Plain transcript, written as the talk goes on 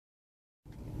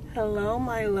Hello,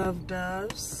 my love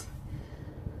doves.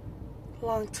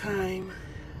 Long time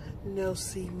no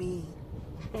see me.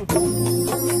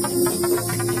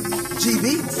 G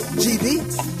beats, G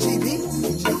beats, G beats,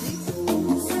 G beats.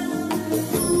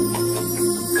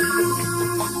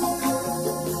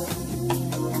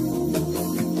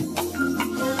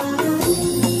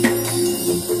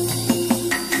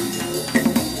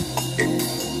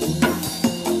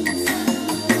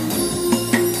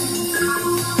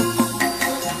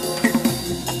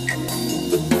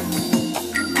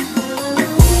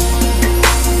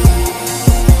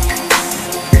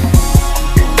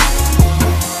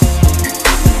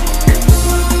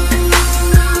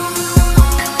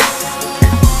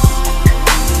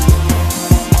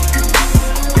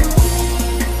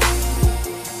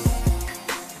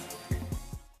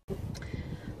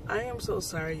 I am so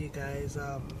sorry, you guys.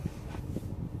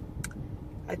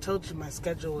 I told you my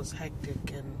schedule was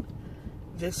hectic, and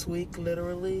this week,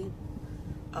 literally,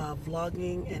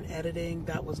 vlogging and editing,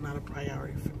 that was not a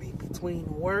priority for me. Between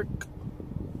work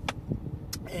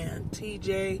and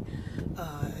TJ,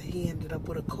 he ended up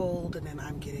with a cold, and then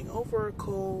I'm getting over a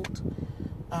cold.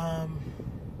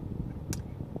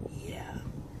 Yeah,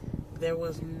 there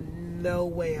was no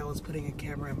way I was putting a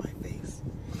camera in my face.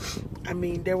 I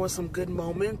mean, there were some good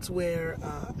moments where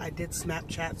I did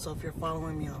Snapchat, so if you're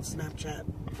following me on Snapchat,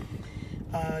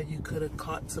 you could have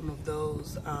caught some of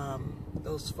those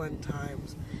fun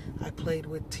times. I played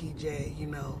with TJ, you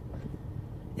know,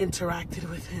 interacted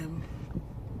with him.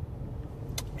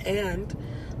 And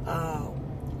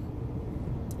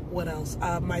what else?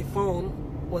 My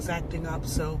phone was acting up,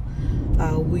 so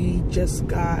we just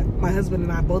got, my husband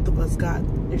and I, both of us got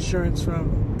insurance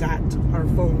got our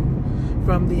phone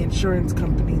from the insurance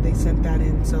company. They sent that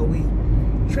in, so we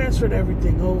transferred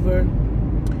everything over.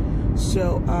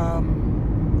 So,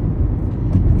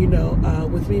 you know,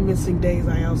 with me missing days,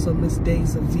 I also miss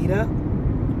days of VEDA.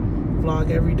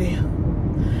 Vlog every day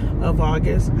of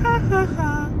August. Ha ha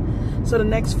ha. So the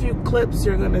next few clips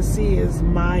you're gonna see is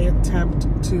my attempt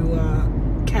to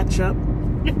catch up.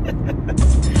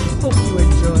 Hope you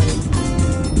enjoy.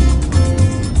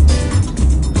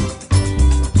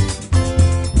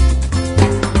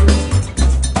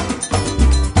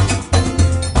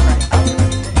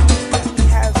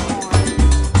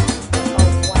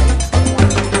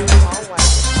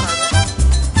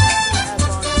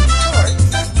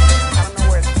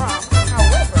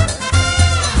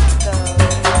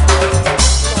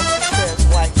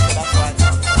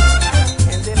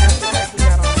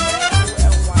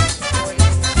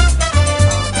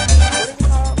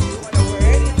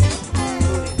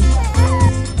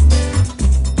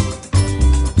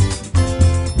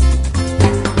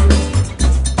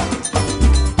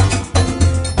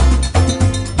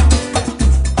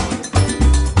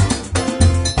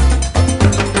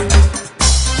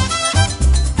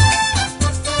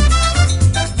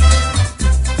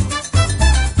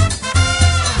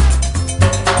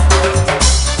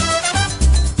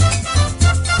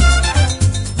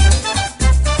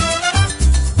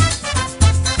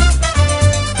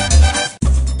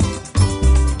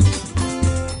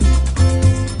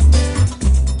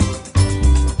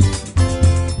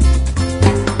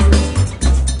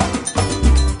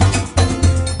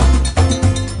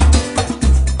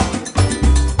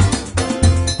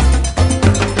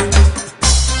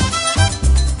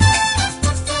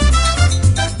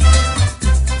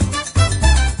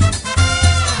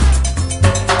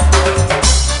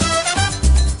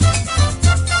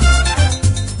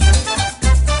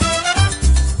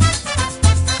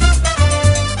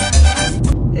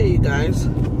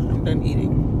 I'm done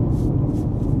eating.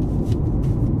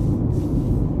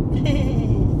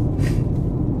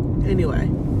 Anyway,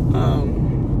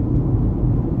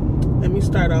 let me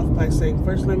start off by saying,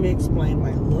 first let me explain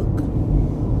my look,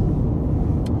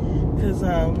 because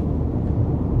I'm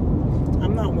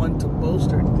not one to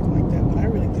boast or anything like that, but I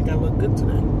really think I look good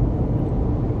today.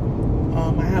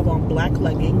 I have on black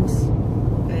leggings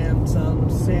and some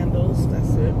sandals,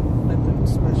 that's it, nothing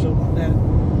special about that.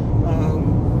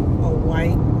 A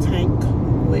white tank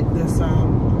with this,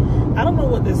 I don't know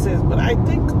what this is, but I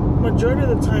think majority of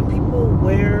the time people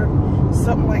wear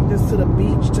something like this to the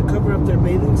beach to cover up their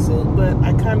bathing suit, but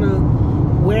I kind of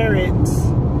wear it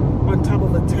on top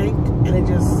of a tank, and it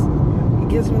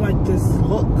gives me like this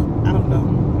look. I don't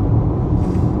know.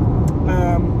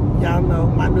 Y'all know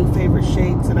my new favorite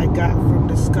shades that I got from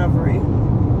Discovery.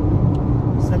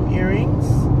 Some earrings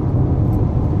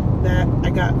that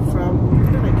I got from,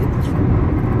 where did I get this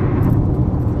from?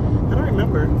 I don't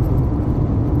remember.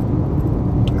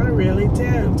 I really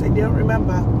don't. I don't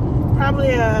remember.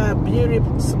 Probably a beauty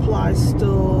supply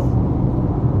store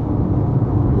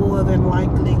than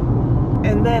likely.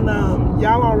 And then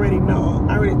y'all already know,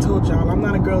 I already told y'all, I'm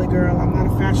not a girly girl, I'm not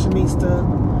a fashionista,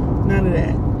 none of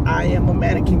that. I am a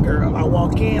mannequin girl. I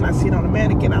walk in, I see it on the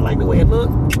mannequin, I like the way it look,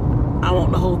 I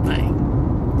want the whole thing.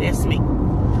 That's me.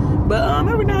 But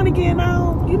every now and again,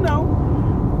 you know,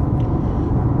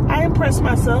 I impress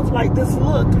myself. Like this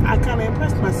look, I kind of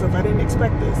impressed myself. I didn't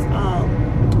expect this.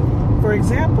 For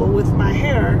example, with my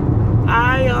hair,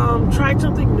 I tried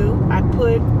something new. I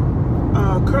put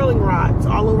curling rods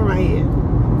all over my head.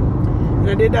 And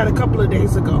I did that a couple of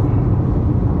days ago.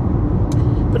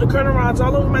 Put the curling rods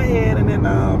all over my head, and then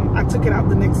I took it out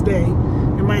the next day.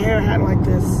 And my hair had like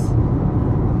this,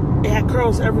 it had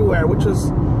curls everywhere, which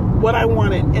was what I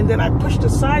wanted. And then I pushed the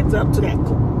sides up to that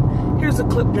clip. Here's a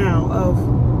clip now of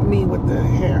me with the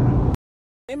hair.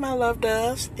 Hey my love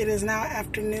doves, it is now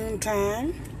afternoon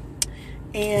time.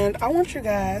 And I want you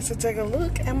guys to take a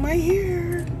look at my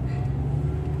hair.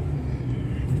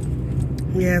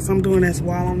 Yes, I'm doing this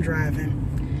while I'm driving.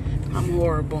 I'm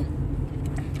horrible.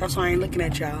 That's why I ain't looking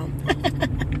at y'all.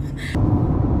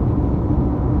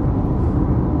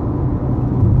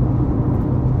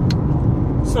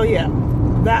 So yeah,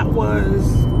 that was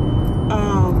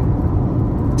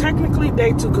technically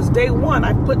day 2, because day 1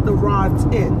 I put the rods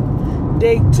in.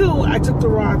 Day 2 I took the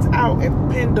rods out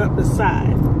and pinned up the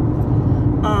side.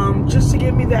 Just to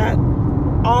give me that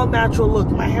all natural look.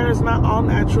 My hair is not all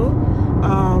natural.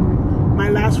 My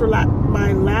last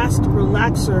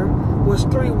relaxer was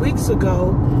 3 weeks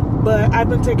ago, but I've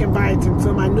been taking biotin,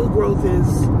 so my new growth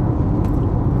is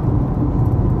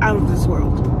out of this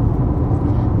world.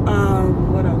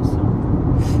 What else?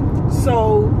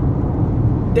 So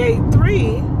day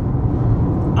 3,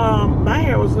 my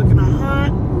hair was looking a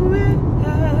hot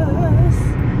mess.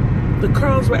 The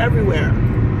curls were everywhere,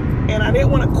 and I didn't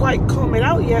want to quite comb it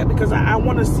out yet because I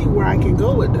want to see where I can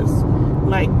go with this.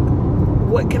 Like,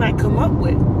 what can I come up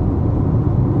with?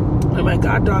 And my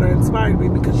goddaughter inspired me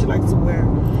because she likes to wear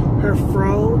her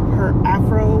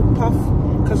afro puff,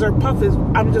 because her puff is,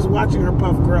 I'm just watching her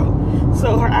puff grow.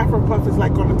 So her afro puff is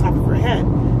like on the top of her head.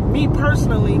 Me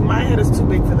personally, my head is too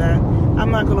big for that. I'm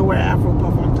not gonna wear afro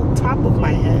puff on the top of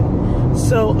my head.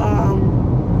 So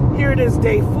here it is,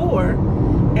 day 4,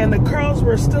 and the curls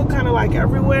were still kind of like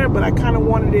everywhere, but I kind of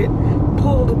wanted it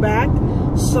pulled back.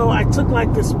 So I took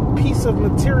like this piece of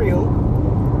material,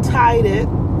 tied it,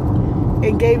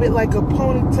 and gave it like a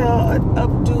ponytail, an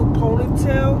updo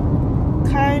ponytail,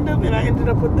 kind of, and I ended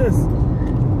up with this.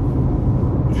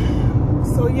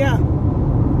 So yeah,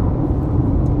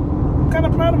 I'm kind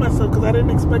of proud of myself because I didn't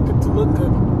expect it to look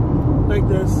good like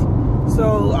this.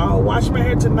 So I'll wash my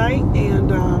hair tonight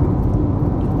and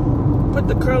put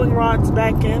the curling rods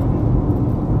back in.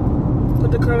 Put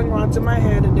the curling rods in my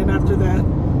head, and then after that,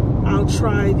 I'll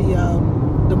try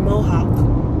the mohawk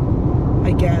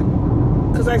again.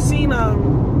 Because I seen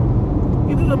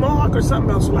either the mohawk or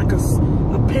something else, like a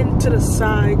pin to the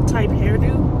side type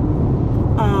hairdo.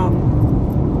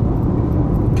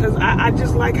 Because I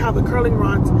just like how the curling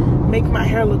rods make my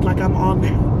hair look like I'm all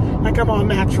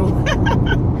natural.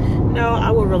 No,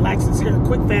 I will relax this hair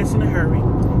quick, fast, in a hurry.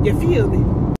 You feel me?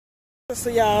 So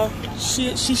y'all,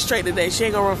 she's straight today. She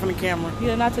ain't gonna run from the camera.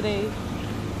 Yeah, not today.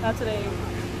 Not today.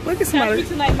 Look at somebody.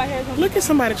 Tonight, my hair's look at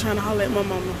somebody trying to holler at my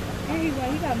mama. Hey, well,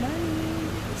 he got money.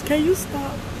 Can you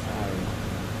stop?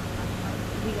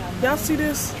 Y'all see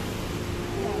this?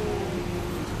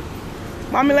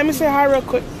 Mommy, let me say hi real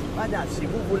quick. Madame, si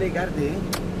vous voulez garder.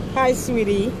 Hi,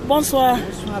 sweetie. Bonsoir.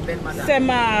 Bonsoir, belle madame.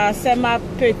 C'est ma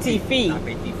petite fille. La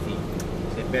petite fille.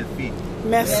 C'est belle fille.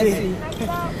 Merci.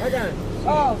 Madame.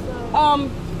 Oh,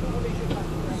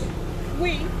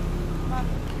 oui.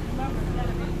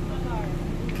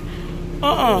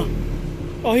 Oh,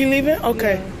 he leaving?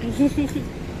 Okay.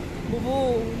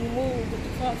 Boo-boo, with the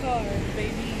front car,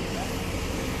 baby.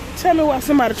 Tell me why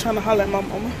somebody trying to holler at my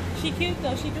mama. She cute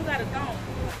though. She do got a thong. A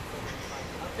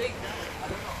big thong.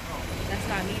 That's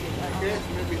not needed. I guess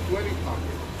maybe 20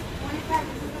 pockets. 20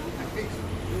 pockets. I think so.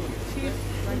 She's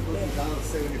right there.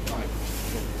 $1.75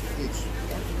 each.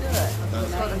 Good.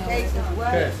 For the cake as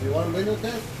well. Yes, you want a window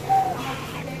test? I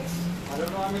don't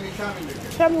know how many times you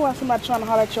get. Tell me why somebody trying to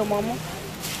holler at your mama.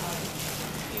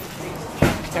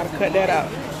 Gotta cut that out.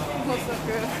 What's up,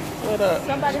 girl? What up?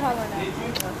 Somebody hollering at you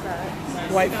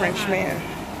outside. White French man.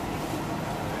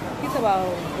 He's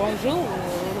about bonjour.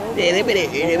 She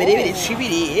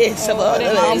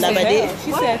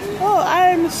said, Oh,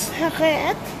 I'm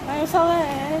Sarat. I'm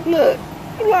sorry. Look,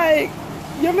 like,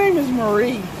 your name is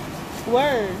Marie.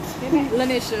 Words.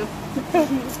 Lanisha.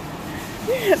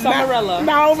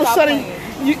 Now all of a sudden,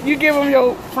 you give him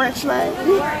your French name.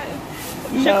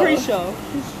 Shakrisha.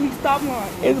 Stop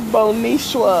lying. It's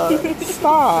Bonishwa.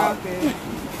 Stop. it.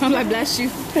 I'm like, bless you.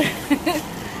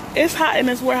 It's hot in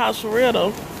this warehouse for real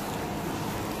though.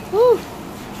 Whew.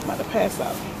 I'm about to pass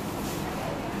out.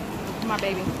 My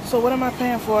baby. So what am I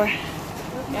paying for?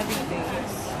 Everything.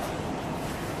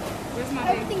 Where's my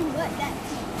baby? Everything but that.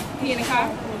 He in the car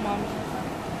with mommy.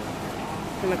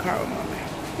 In the car with mommy.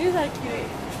 He's like cute.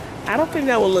 I don't think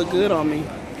that will look good on me.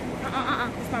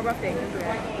 It's my rough day. Don't do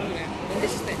that. Don't do that. Don't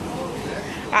disrespect.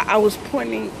 I was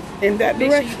pointing in that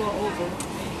Make sure direction. you go over.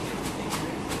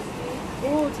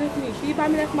 Oh, Tiffany, can you buy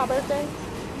me that for my birthday?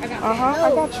 I got fans.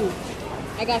 I got you.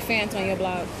 I got fans on your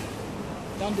blog.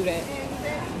 Don't do that.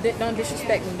 Don't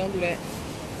disrespect me. Don't do that.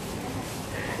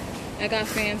 I got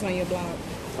fans on your blog.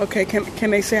 Okay,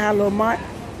 can they say hi, little Mott?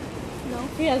 No.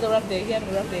 He has a rough day. He having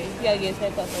a rough day. He gotta get his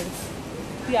haircut first.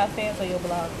 He got fans on your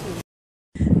blog too.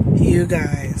 You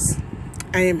guys,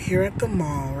 I am here at the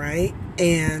mall, right?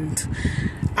 And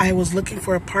I was looking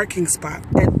for a parking spot.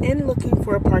 And in looking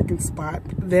for a parking spot,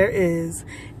 there is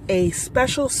a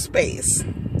special space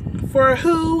for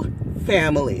who?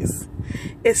 Families.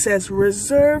 It says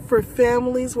reserved for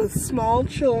families with small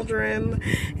children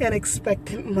and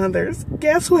expectant mothers.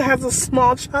 Guess who has a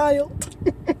small child?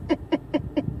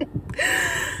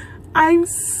 I'm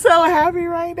so happy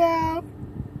right now.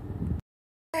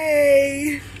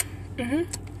 Hey.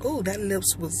 Oh, that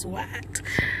lips was whacked.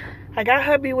 I got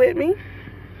hubby with me.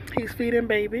 He's feeding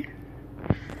baby.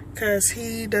 Because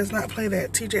he does not play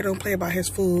that. TJ don't play about his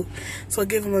food. So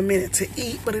give him a minute to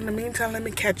eat. But in the meantime, let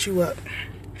me catch you up.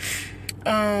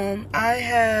 I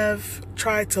have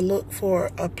tried to look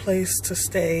for a place to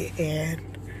stay. And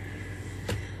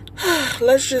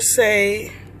let's just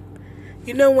say,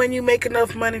 you know when you make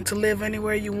enough money to live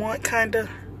anywhere you want, kind of.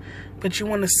 But you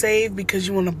want to save because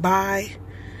you want to buy.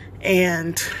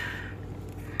 And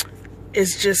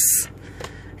it's just,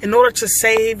 in order to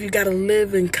save, you got to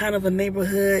live in kind of a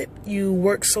neighborhood you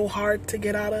work so hard to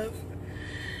get out of.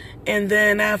 And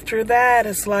then after that,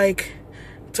 it's like,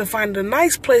 to find a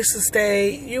nice place to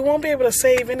stay, you won't be able to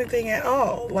save anything at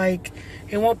all. Like,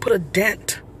 it won't put a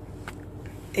dent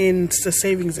in the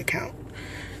savings account.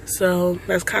 So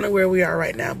that's kind of where we are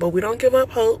right now. But we don't give up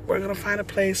hope. We're going to find a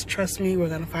place. Trust me, we're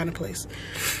going to find a place.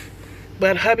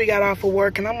 But hubby got off of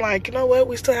work and I'm like, you know what?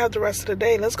 We still have the rest of the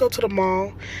day. Let's go to the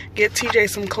mall, get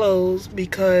TJ some clothes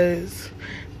because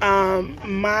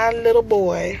my little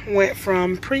boy went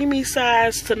from preemie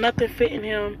size to nothing fitting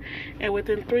him. And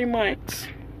within 3 months,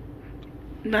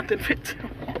 nothing fits him.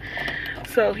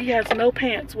 So he has no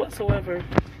pants whatsoever.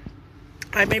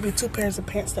 Like maybe 2 pairs of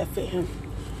pants that fit him.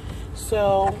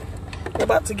 So we're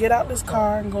about to get out this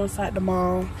car and go inside the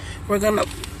mall. We're gonna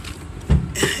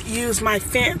use my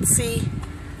fancy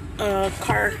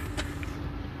car.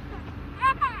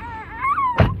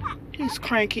 He's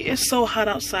cranky. It's so hot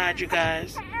outside, you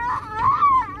guys.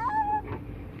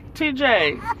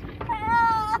 TJ.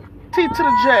 T to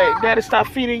the J. Daddy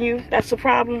stopped feeding you. That's the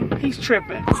problem. He's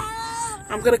tripping.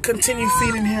 I'm gonna continue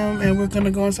feeding him and we're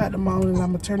gonna go inside the mall and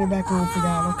I'm gonna turn it back on for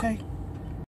y'all, okay?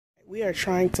 We are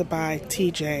trying to buy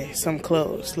TJ some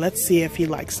clothes. Let's see if he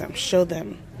likes them. Show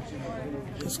them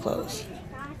his clothes.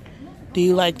 Do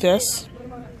you like this?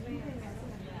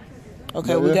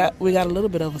 Okay, we got a little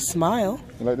bit of a smile.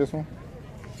 You like this one?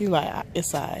 You like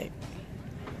it's alright.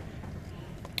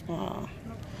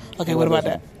 Okay, what about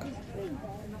that?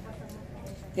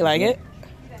 You like it?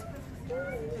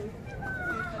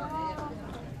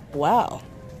 Wow.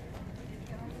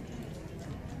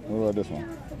 What about this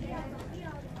one?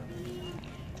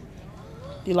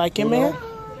 You like it, man?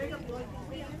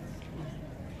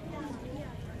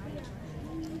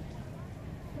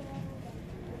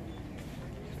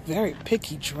 Very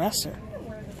picky dresser.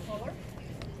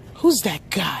 Who's that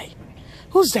guy?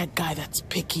 Who's that guy that's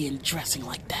picky and dressing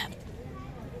like that?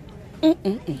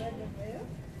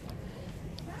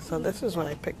 So this is what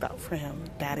I picked out for him.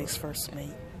 Daddy's first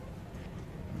mate.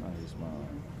 Nice,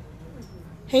 man.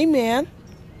 Hey, man.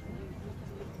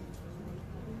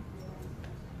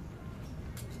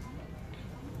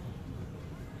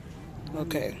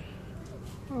 Okay.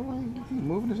 Why you keep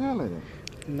moving his hand like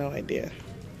that? No idea.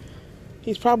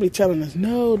 He's probably telling us,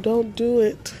 no, don't do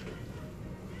it.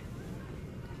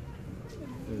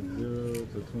 0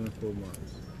 to 24 months.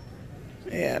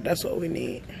 Yeah, that's what we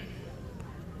need.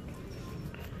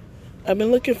 I've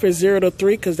been looking for 0 to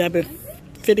 3 because they've been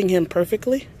fitting him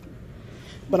perfectly.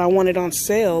 But I want it on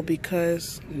sale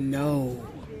because, no.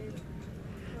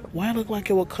 Why look like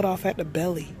it will cut off at the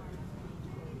belly?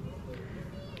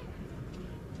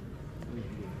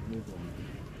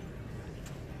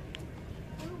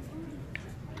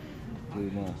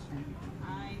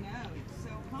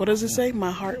 What does it say?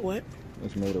 My heart what?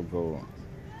 It's made of gold.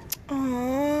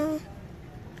 Aww.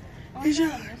 Is your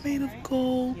heart made of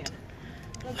gold?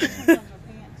 I just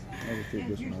take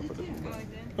this one out for the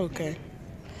Okay.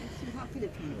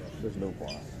 There's no bar.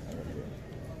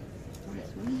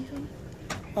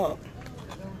 Oh.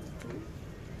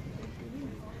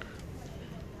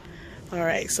 All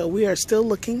right, so we are still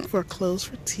looking for clothes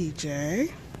for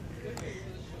TJ.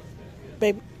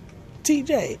 Baby,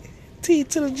 TJ, T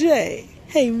to the J.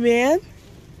 Hey, man.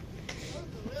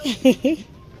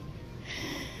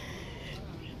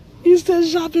 You still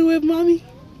shopping with mommy?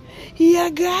 Yeah,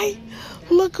 guy.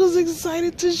 Look who's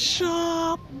excited to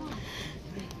shop.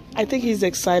 I think he's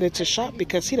excited to shop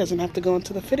because he doesn't have to go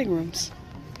into the fitting rooms.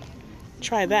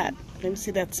 Try that. Let me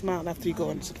see that smile after you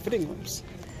go into the fitting rooms.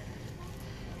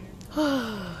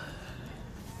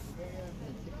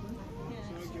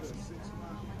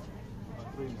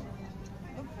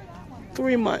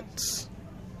 3 months.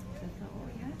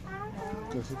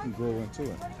 Because he can grow into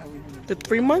it. The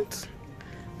 3 months?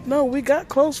 No, we got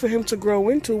clothes for him to grow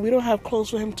into. We don't have clothes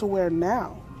for him to wear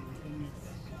now.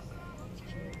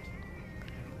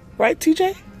 Right,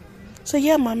 TJ? So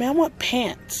yeah, mommy, I want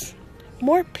pants.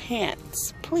 More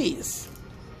pants, please.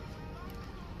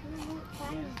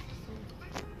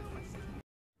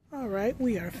 All right,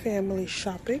 we are family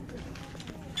shopping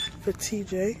for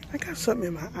TJ. I got something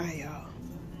in my eye, y'all.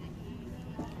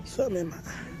 Something in my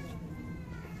eye.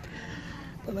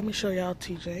 But let me show y'all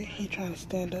TJ. He trying to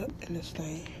stand up in this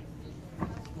thing.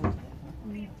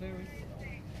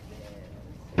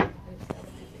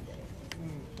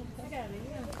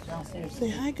 Say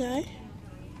hi, guy.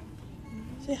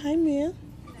 Say hi, man.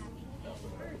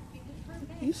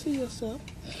 You see yourself.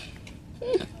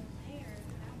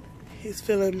 He's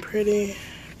feeling pretty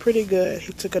good.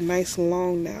 He took a nice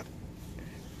long nap.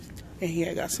 And he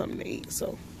had got something to eat,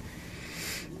 so.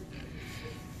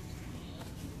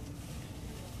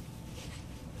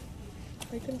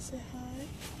 Are you gonna say hi?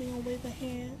 You gonna wave a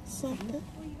hand? Something?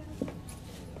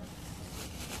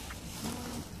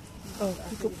 Oh,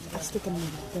 you could stick him in the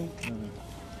thing.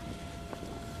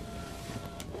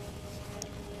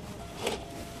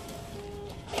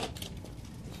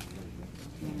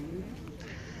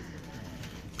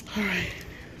 All right,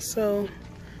 so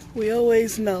we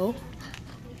always know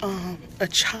a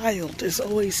child is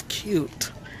always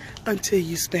cute until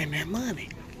you spend their money.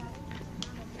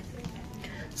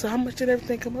 So how much did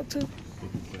everything come up to?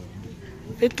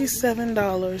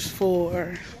 $57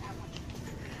 for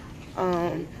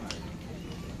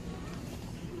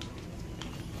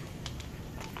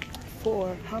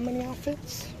how many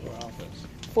outfits? 4 outfits.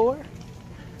 4?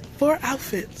 4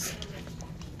 outfits.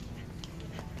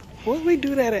 Where'd we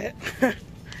do that at?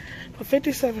 For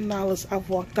 $57, I've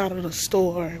walked out of the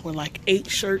store with like 8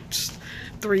 shirts,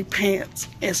 3 pants,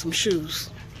 and some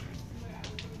shoes.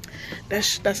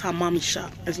 That's how mommy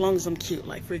shop, as long as I'm cute.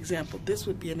 Like, for example, this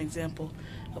would be an example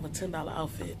of a $10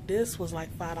 outfit. This was like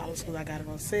 $5 because I got it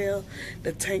on sale.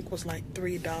 The tank was like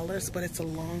 $3, but it's a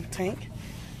long tank.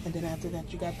 And then after that,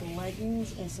 you got the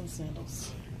leggings and some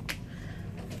sandals.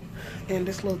 And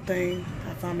this little thing,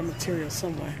 I found the material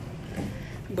somewhere.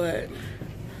 But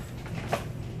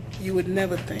you would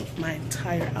never think my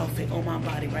entire outfit on my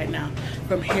body right now,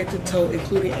 from head to toe,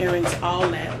 including earrings, all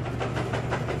that.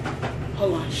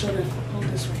 Hold on, show them. Hold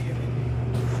this right here, baby.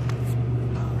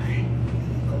 All right.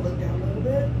 Go look down a little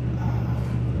bit.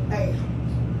 Hey,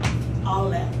 all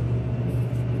that.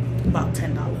 About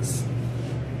 $10.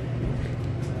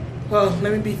 Well,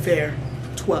 let me be fair.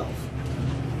 $12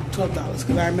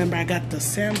 because I remember I got the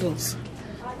sandals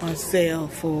on sale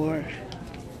for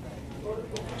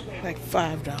like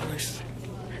 $5.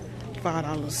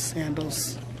 $5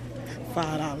 sandals.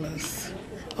 $5.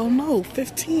 Oh no,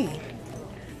 $15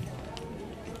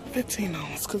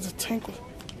 because the tank was.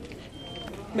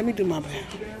 Let me do my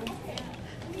math.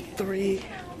 3,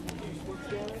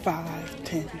 5,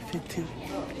 10, 15.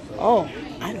 Oh,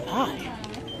 I lied.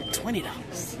 $20.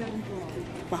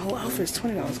 My whole outfit is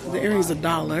 $20 because the earrings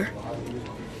 $1.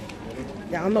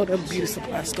 Y'all know the beauty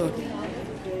supply store.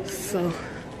 So,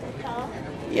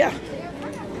 yeah.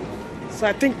 So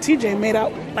I think TJ made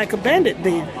out like a bandit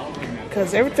then,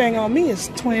 because everything on me is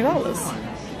 $20.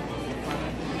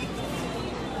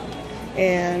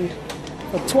 And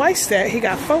for twice that, he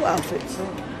got 4 outfits.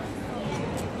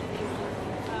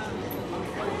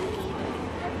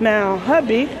 Now,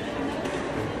 hubby,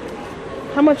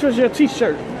 how much was your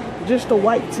t-shirt? Just a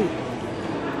white tee.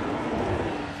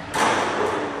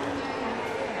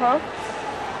 Huh?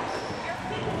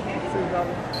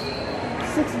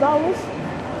 $6?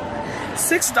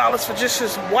 $6 for just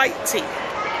his white tee.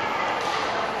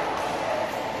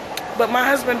 But my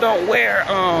husband don't wear,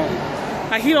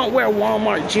 like he don't wear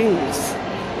Walmart jeans.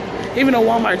 Even though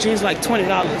Walmart jeans like $20.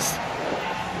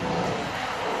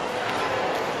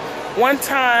 One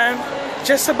time,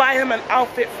 just to buy him an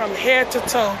outfit from head to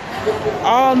toe,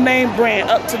 all name brand,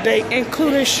 up to date,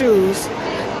 including shoes,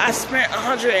 I spent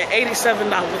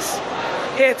 $187,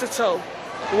 head to toe,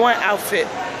 one outfit.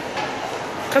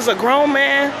 Cause a grown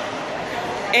man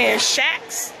and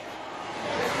Shaqs.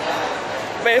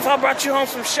 But if I brought you home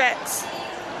some Shaqs,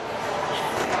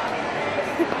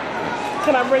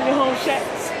 can I bring you home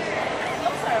Shaqs?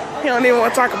 He don't even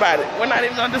want to talk about it. We're not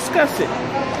even gonna discuss it.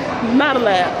 Not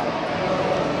allowed.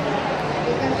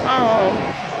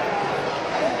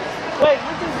 Wait,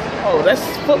 what is? Oh, that's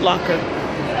Foot Locker.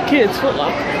 Kids Foot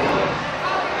Locker.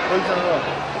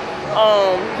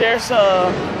 There's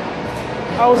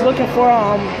I was looking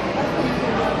for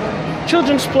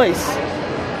Children's Place.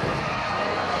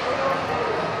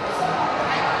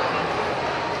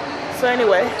 So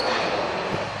anyway,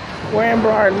 we're in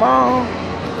Broward Mall,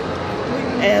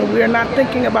 and we're not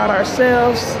thinking about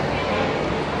ourselves.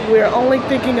 We're only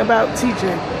thinking about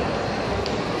TJ.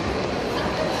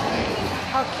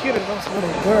 How cute are those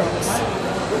little girls?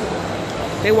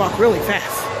 They walk really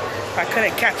fast. I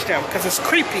couldn't catch them because it's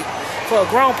creepy for a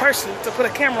grown person to put a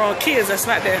camera on kids that's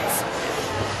not theirs.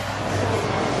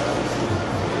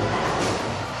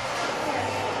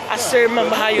 I still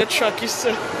remember how your truck used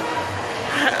to.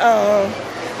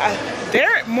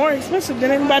 They're more expensive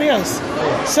than anybody else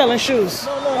selling shoes.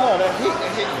 No, they're heat.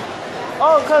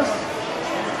 Oh, because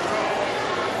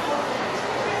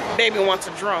baby wants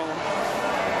a drone.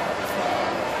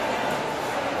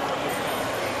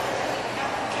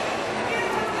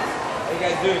 How you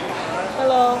guys doing?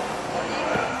 Hello.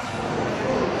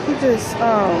 He just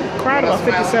cried about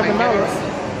 $57.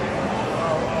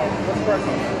 What's the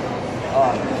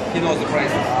price? He knows the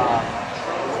prices.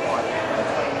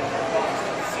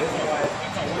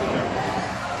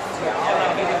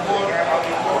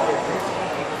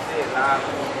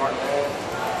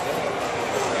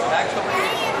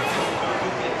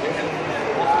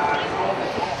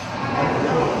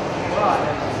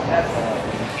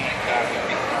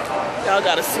 Y'all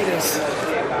gotta see this. 300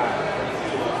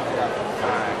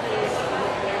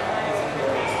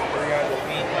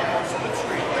 feet from the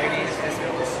street radius. This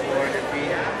one was 400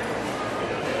 feet. That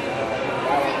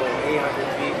one was 800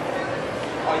 feet.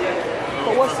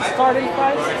 But what's the starting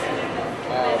price?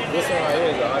 This one right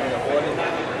here is 140.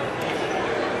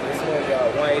 This one's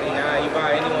 189. You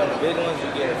buy any one of the big ones, you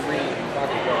get a free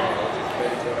pocket guard, which is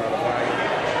 $34 value.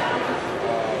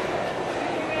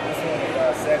 This one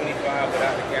is 75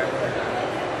 without the camera.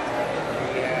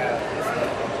 We have this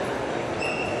one,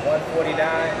 149. You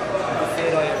can see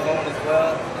it on your phone as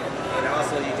well, and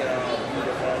also you can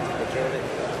use your phone to control it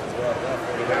as well.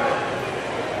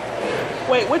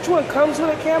 149. Wait, which one comes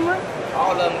with a camera?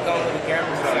 All of them come with the camera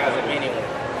besides the mini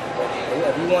one.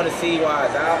 If you want to see why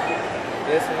it's out,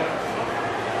 this one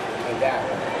and that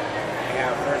one. They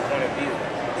have first point of view.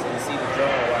 So you see the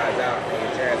drone while it's out when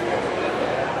you're transferring it.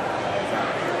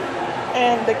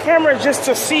 And the camera is just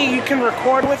to see, you can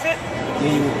record with it?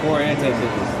 Yeah, you record and take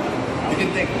pictures. You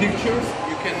can take pictures,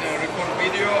 you can record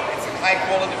video, it's a high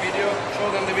quality video, show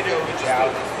them the video, which is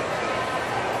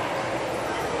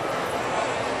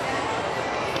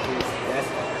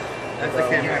That's the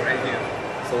camera right here.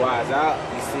 So while it's out,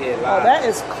 you see it live. Oh, that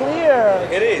is clear.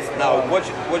 It is. Now watch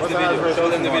the video. Show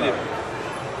them the video.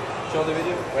 Show the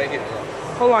video right here.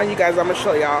 Hold on, you guys, I'm gonna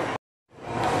show y'all.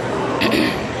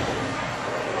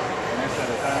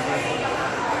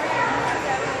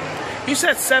 You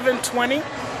said 720?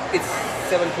 It's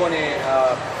 720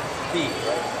 feet,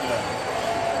 right?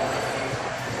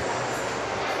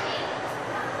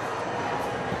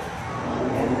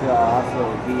 And you can also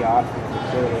be option to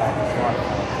show it like a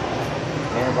smartphone.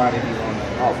 Everybody be on the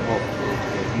both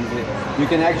use it. You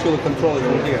can actually control it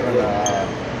from here.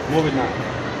 Move it now.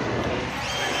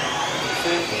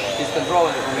 See, it's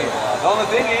controlling it from here. The only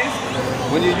thing is,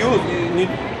 when you use, you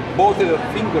need both of the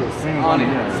fingers on it,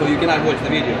 so you cannot watch the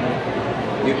video.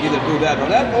 You either do that or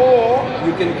that, or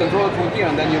you can control it from here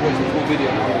and then you watch the full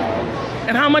video.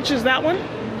 And how much is that one?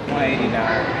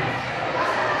 $189.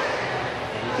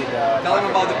 Tell them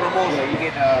about the promotion. Yeah, you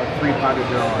get a free pocket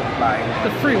drone. The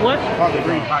free what?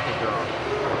 Free pocket drone.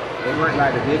 They work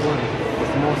like the big one. The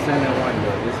small center one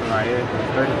though. This one right here is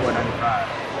 $34.95.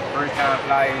 First time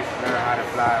flyers learn how to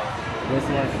fly this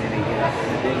one, and then they get up to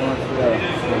the big ones.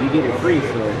 So you get it free,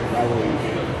 so that way you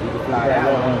can fly that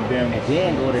one and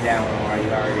then go to that one while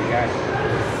you already got it.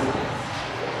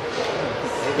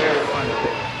 It's very fun to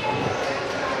pick.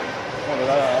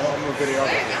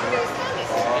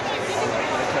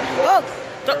 Oh,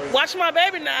 Watch my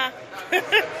baby now.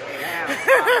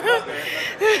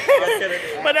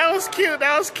 But that was cute.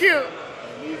 That was cute.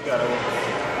 These got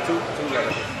two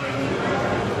letters.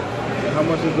 How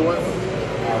much is the white one?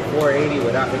 480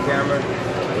 without the camera.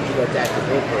 But you got attach the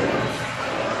GoPro.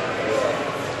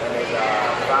 Yeah. And it's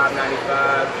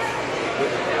 595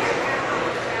 with the camera.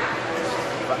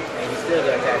 And you still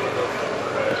got attach the GoPro.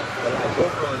 But like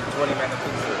GoPro is 20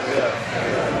 megapixels. Yeah.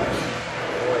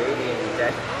 480 and you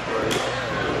attach the GoPro.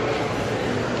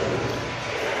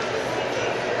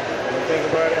 What do you think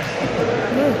about it?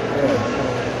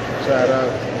 Try it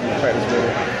out. Practice with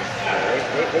it.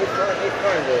 They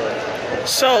fun, boys.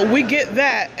 So we get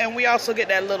that, and we also get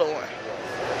that little one.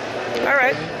 All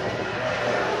right.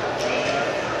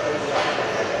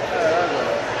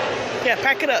 Yeah,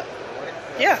 pack it up.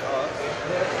 Yeah.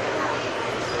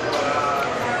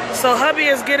 So hubby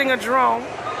is getting a drone.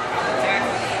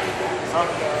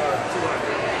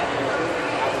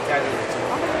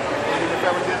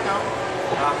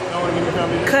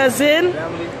 Cousin.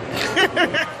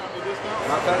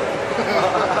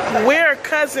 We're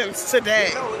cousins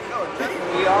today.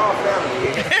 We all family.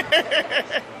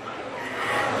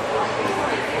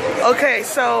 Okay,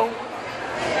 so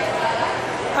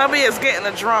hubby is getting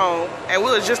a drone, and we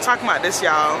were just talking about this,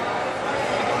 y'all.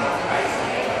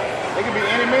 It could be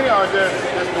any mini or just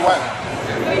the white.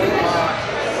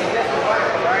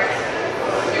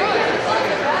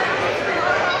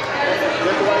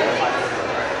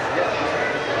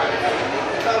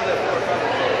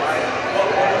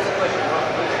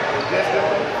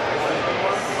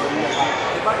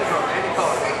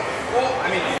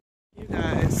 You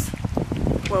guys,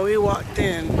 when we walked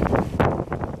in,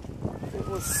 it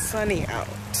was sunny out.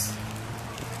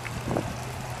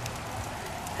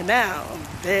 And now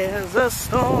there's a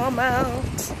storm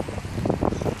out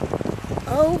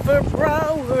over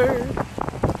Broward.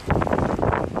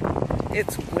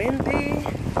 It's windy,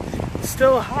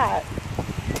 still hot.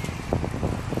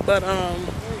 But I'm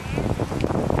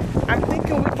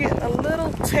thinking we're getting a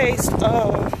little taste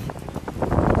of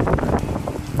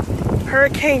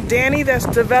Hurricane Danny that's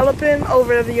developing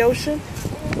over the ocean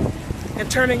and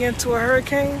turning into a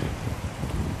hurricane.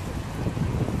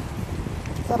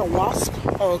 Is that a wasp?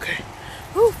 Oh, okay.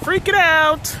 Ooh, freak it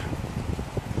out.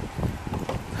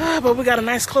 But we got a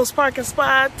nice close parking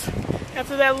spot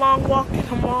after that long walk in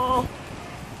the mall.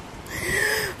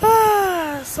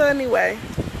 So anyway,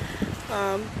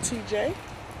 TJ,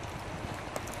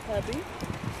 hubby,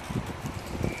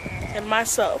 and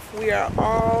myself, we are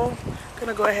all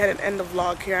gonna go ahead and end the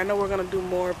vlog here. I know we're gonna do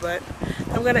more, but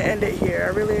I'm gonna end it here.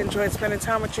 I really enjoyed spending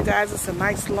time with you guys. It's a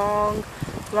nice long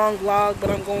vlog, but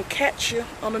I'm gonna catch you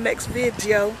on the next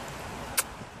video.